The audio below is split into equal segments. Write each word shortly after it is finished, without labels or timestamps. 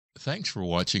Thanks for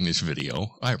watching this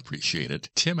video. I appreciate it.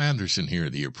 Tim Anderson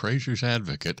here, the appraiser's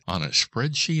advocate, on a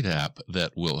spreadsheet app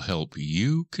that will help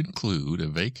you conclude a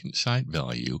vacant site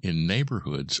value in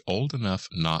neighborhoods old enough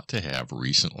not to have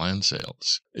recent land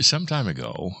sales. Some time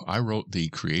ago, I wrote the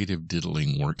Creative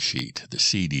Diddling Worksheet, the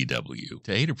CDW,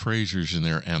 to aid appraisers in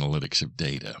their analytics of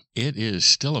data. It is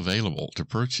still available to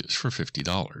purchase for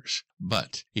 $50.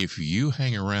 But if you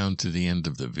hang around to the end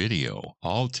of the video,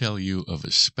 I'll tell you of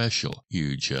a special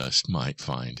you just might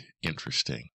find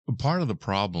interesting. Part of the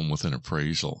problem with an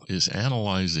appraisal is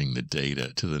analyzing the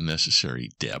data to the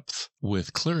necessary depth.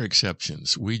 With clear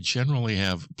exceptions, we generally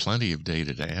have plenty of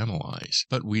data to analyze,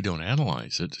 but we don't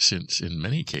analyze it since in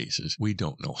many cases we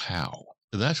don't know how.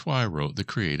 That's why I wrote the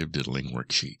Creative Diddling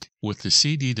Worksheet. With the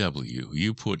CDW,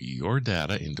 you put your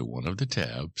data into one of the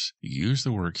tabs, use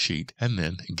the worksheet, and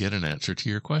then get an answer to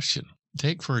your question.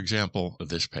 Take, for example,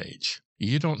 this page.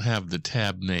 You don't have the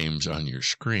tab names on your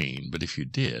screen, but if you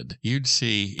did, you'd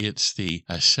see it's the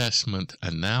Assessment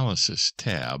Analysis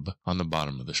tab on the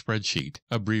bottom of the spreadsheet,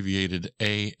 abbreviated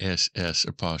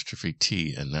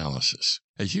ASS''T analysis.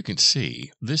 As you can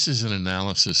see, this is an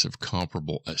analysis of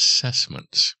comparable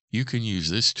assessments. You can use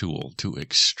this tool to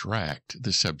extract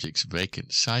the subject's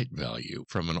vacant site value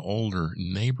from an older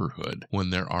neighborhood when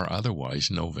there are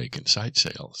otherwise no vacant site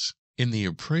sales. In the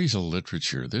appraisal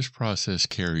literature, this process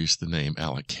carries the name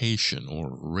allocation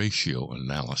or ratio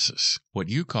analysis. What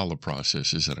you call the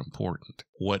process isn't important.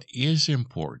 What is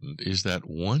important is that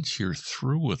once you're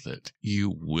through with it,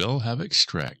 you will have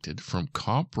extracted from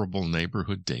comparable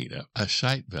neighborhood data a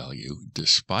site value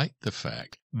despite the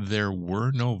fact there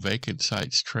were no vacant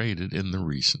sites traded in the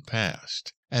recent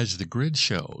past. As the grid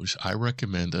shows, I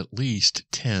recommend at least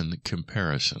 10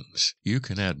 comparisons. You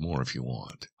can add more if you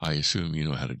want. I assume you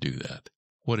know how to do that.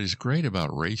 What is great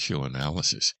about ratio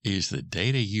analysis is the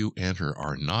data you enter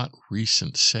are not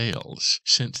recent sales,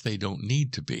 since they don't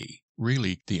need to be.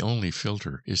 Really, the only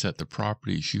filter is that the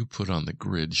properties you put on the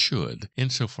grid should,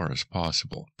 insofar as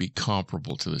possible, be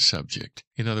comparable to the subject.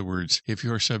 In other words, if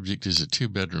your subject is a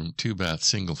 2-bedroom, 2-bath,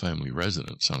 single-family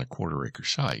residence on a quarter-acre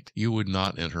site, you would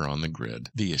not enter on the grid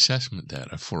the assessment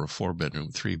data for a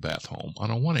 4-bedroom, 3-bath home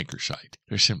on a 1-acre site.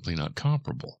 They're simply not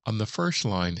comparable. On the first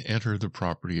line, enter the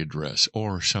property address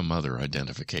or some other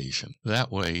identification.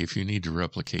 That way, if you need to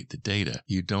replicate the data,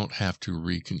 you don't have to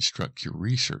reconstruct your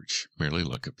research. Merely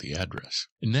look up the address.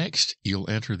 Next, you'll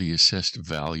enter the assessed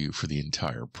value for the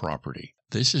entire property.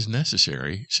 This is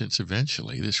necessary since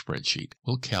eventually the spreadsheet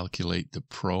will calculate the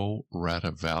pro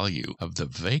rata value of the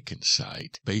vacant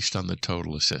site based on the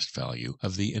total assessed value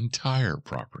of the entire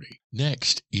property.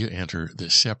 Next, you enter the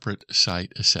separate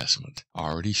site assessment,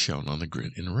 already shown on the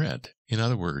grid in red. In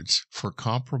other words, for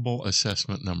comparable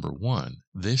assessment number 1,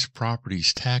 this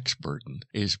property's tax burden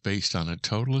is based on a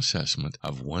total assessment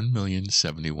of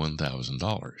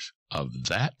 $1,071,000. Of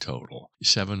that total,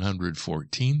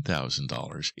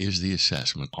 $714,000 is the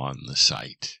assessment on the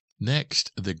site.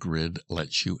 Next, the grid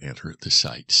lets you enter the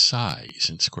site size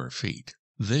in square feet.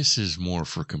 This is more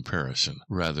for comparison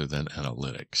rather than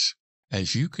analytics.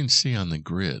 As you can see on the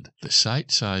grid, the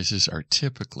site sizes are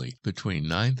typically between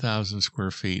 9,000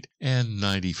 square feet and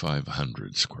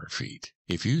 9,500 square feet.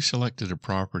 If you selected a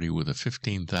property with a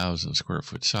 15,000 square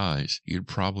foot size, you'd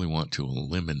probably want to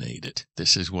eliminate it.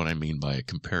 This is what I mean by a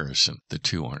comparison. The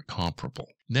two aren't comparable.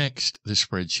 Next, the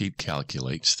spreadsheet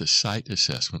calculates the site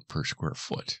assessment per square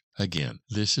foot. Again,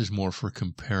 this is more for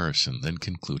comparison than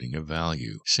concluding a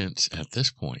value, since at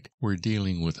this point, we're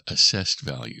dealing with assessed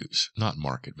values, not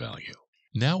market value.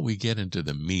 Now we get into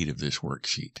the meat of this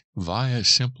worksheet. Via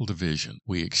simple division,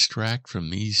 we extract from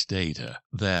these data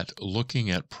that looking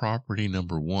at property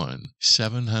number 1,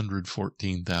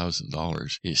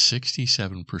 $714,000 is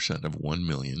 67% of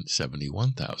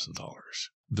 $1,071,000.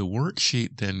 The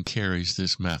worksheet then carries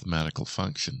this mathematical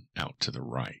function out to the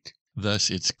right. Thus,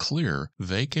 it's clear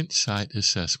vacant site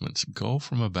assessments go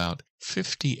from about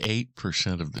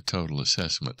 58% of the total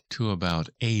assessment to about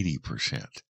 80%.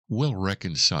 We'll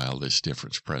reconcile this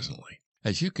difference presently.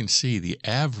 As you can see, the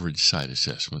average site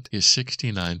assessment is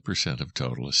 69% of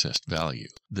total assessed value.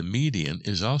 The median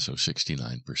is also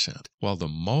 69%, while the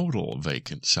modal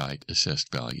vacant site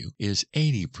assessed value is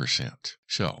 80%.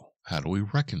 So, how do we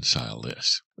reconcile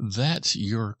this? That's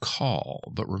your call,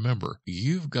 but remember,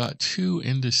 you've got two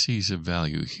indices of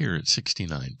value here at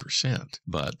 69%,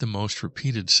 but the most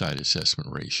repeated site assessment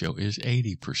ratio is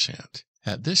 80%.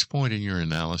 At this point in your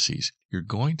analyses, you're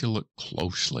going to look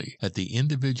closely at the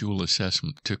individual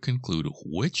assessment to conclude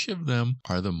which of them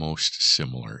are the most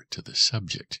similar to the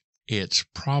subject. It's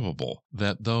probable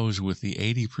that those with the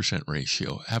 80%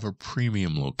 ratio have a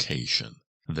premium location.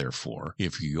 Therefore,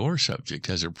 if your subject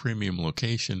has a premium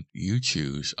location, you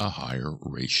choose a higher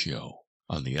ratio.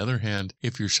 On the other hand,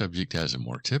 if your subject has a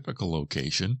more typical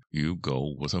location, you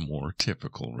go with a more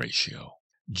typical ratio.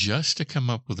 Just to come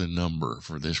up with a number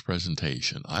for this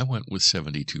presentation, I went with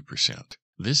 72%.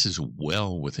 This is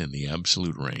well within the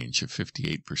absolute range of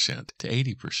 58% to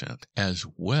 80%, as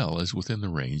well as within the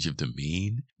range of the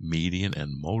mean, median,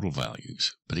 and modal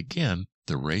values. But again,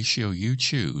 the ratio you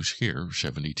choose, here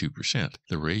 72%,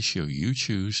 the ratio you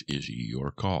choose is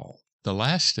your call. The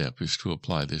last step is to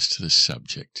apply this to the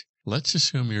subject. Let's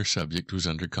assume your subject was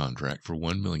under contract for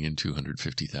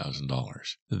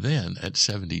 $1,250,000. Then, at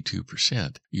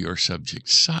 72%, your subject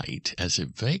site, as a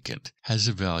vacant, has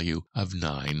a value of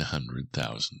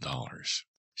 $900,000.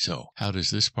 So, how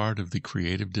does this part of the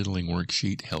Creative Diddling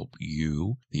Worksheet help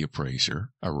you, the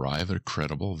appraiser, arrive at a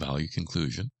credible value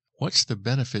conclusion? What's the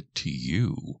benefit to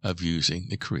you of using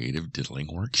the Creative Diddling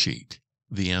Worksheet?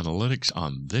 The analytics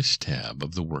on this tab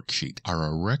of the worksheet are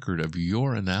a record of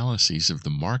your analyses of the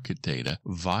market data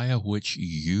via which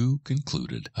you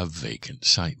concluded a vacant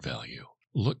site value.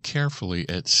 Look carefully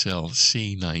at cell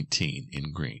C19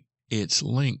 in green. It's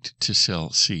linked to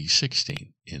cell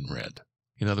C16 in red.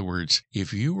 In other words,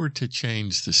 if you were to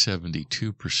change the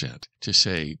 72% to,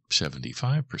 say,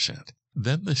 75%,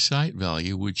 then the site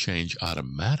value would change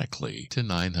automatically to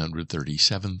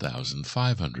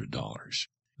 $937,500.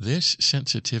 This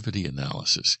sensitivity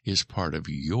analysis is part of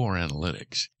your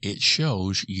analytics. It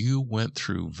shows you went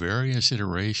through various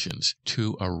iterations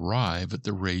to arrive at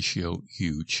the ratio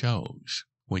you chose.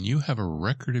 When you have a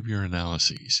record of your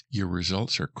analyses, your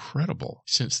results are credible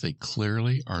since they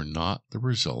clearly are not the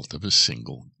result of a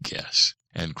single guess.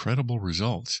 And credible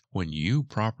results, when you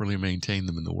properly maintain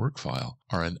them in the work file,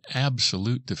 are an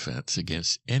absolute defense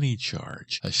against any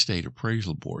charge a state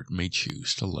appraisal board may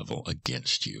choose to level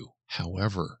against you.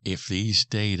 However, if these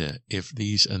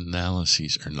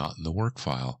analyses are not in the work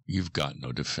file, you've got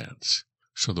no defense.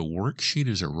 So the worksheet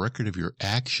is a record of your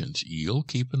actions you'll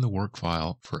keep in the work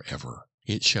file forever.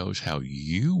 It shows how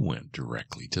you went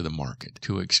directly to the market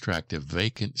to extract a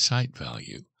vacant site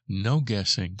value. No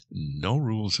guessing, no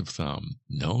rules of thumb,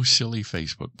 no silly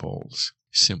Facebook polls.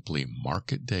 Simply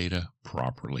market data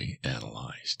properly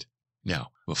analyzed.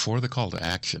 Now, before the call to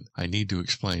action, I need to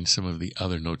explain some of the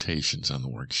other notations on the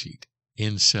worksheet.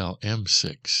 In cell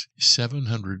M6,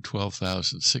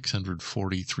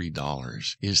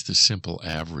 $712,643 is the simple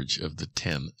average of the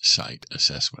 10 site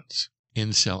assessments.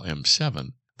 In cell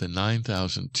M7, the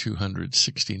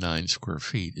 9,269 square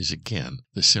feet is again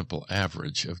the simple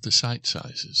average of the site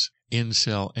sizes. In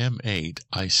cell M8,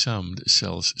 I summed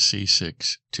cells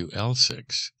C6 to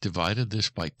L6, divided this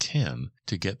by 10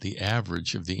 to get the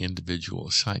average of the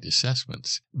individual site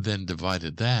assessments, then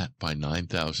divided that by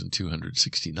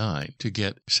 9,269 to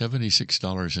get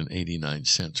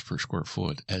 $76.89 per square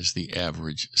foot as the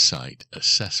average site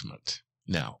assessment.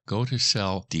 Now, go to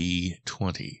cell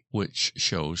D20, which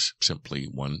shows simply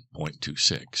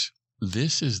 1.26.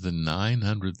 This is the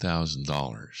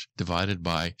 $900,000 divided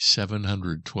by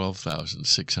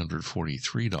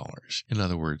 $712,643. In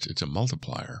other words, it's a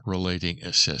multiplier relating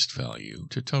assessed value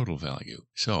to total value.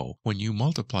 So, when you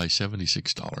multiply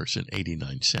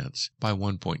 $76.89 by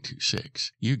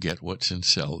 1.26, you get what's in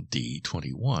cell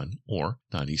D21, or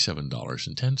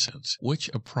 $97.10, which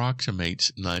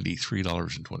approximates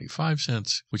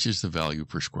 $93.25, which is the value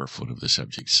per square foot of the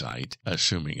subject site,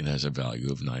 assuming it has a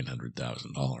value of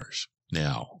 $900,000.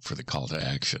 Now, for the call to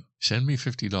action. Send me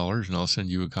 $50 and I'll send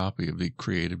you a copy of the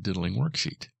Creative Diddling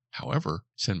Worksheet. However,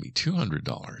 send me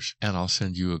 $200 and I'll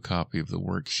send you a copy of the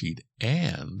worksheet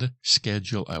and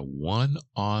schedule a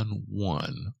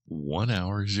one-on-one,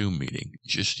 1-hour Zoom meeting,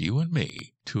 just you and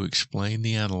me, to explain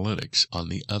the analytics on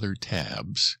the other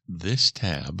tabs, this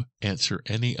tab, answer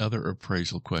any other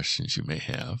appraisal questions you may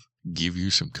have, give you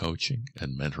some coaching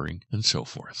and mentoring, and so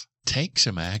forth. Take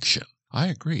some action. I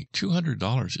agree,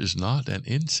 $200 is not an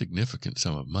insignificant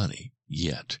sum of money.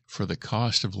 Yet, for the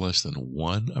cost of less than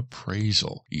one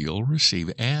appraisal, you'll receive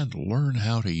and learn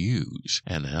how to use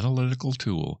an analytical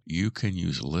tool you can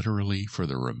use literally for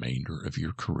the remainder of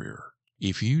your career.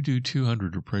 If you do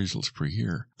 200 appraisals per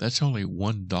year, that's only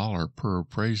 $1 per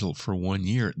appraisal for 1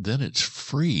 year. Then it's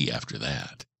free after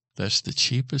that. That's the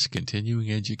cheapest continuing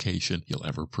education you'll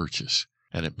ever purchase,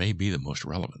 and it may be the most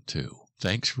relevant too.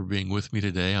 Thanks for being with me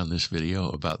today on this video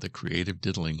about the Creative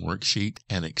Diddling Worksheet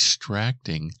and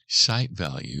extracting site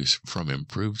values from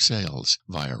improved sales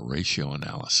via ratio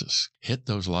analysis. Hit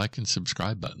those like and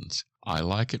subscribe buttons. I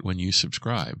like it when you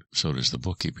subscribe, so does the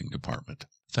bookkeeping department.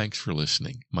 Thanks for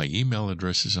listening. My email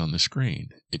address is on the screen.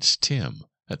 It's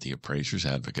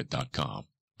tim@theappraisersadvocate.com.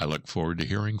 I look forward to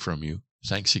hearing from you.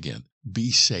 Thanks again.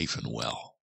 Be safe and well.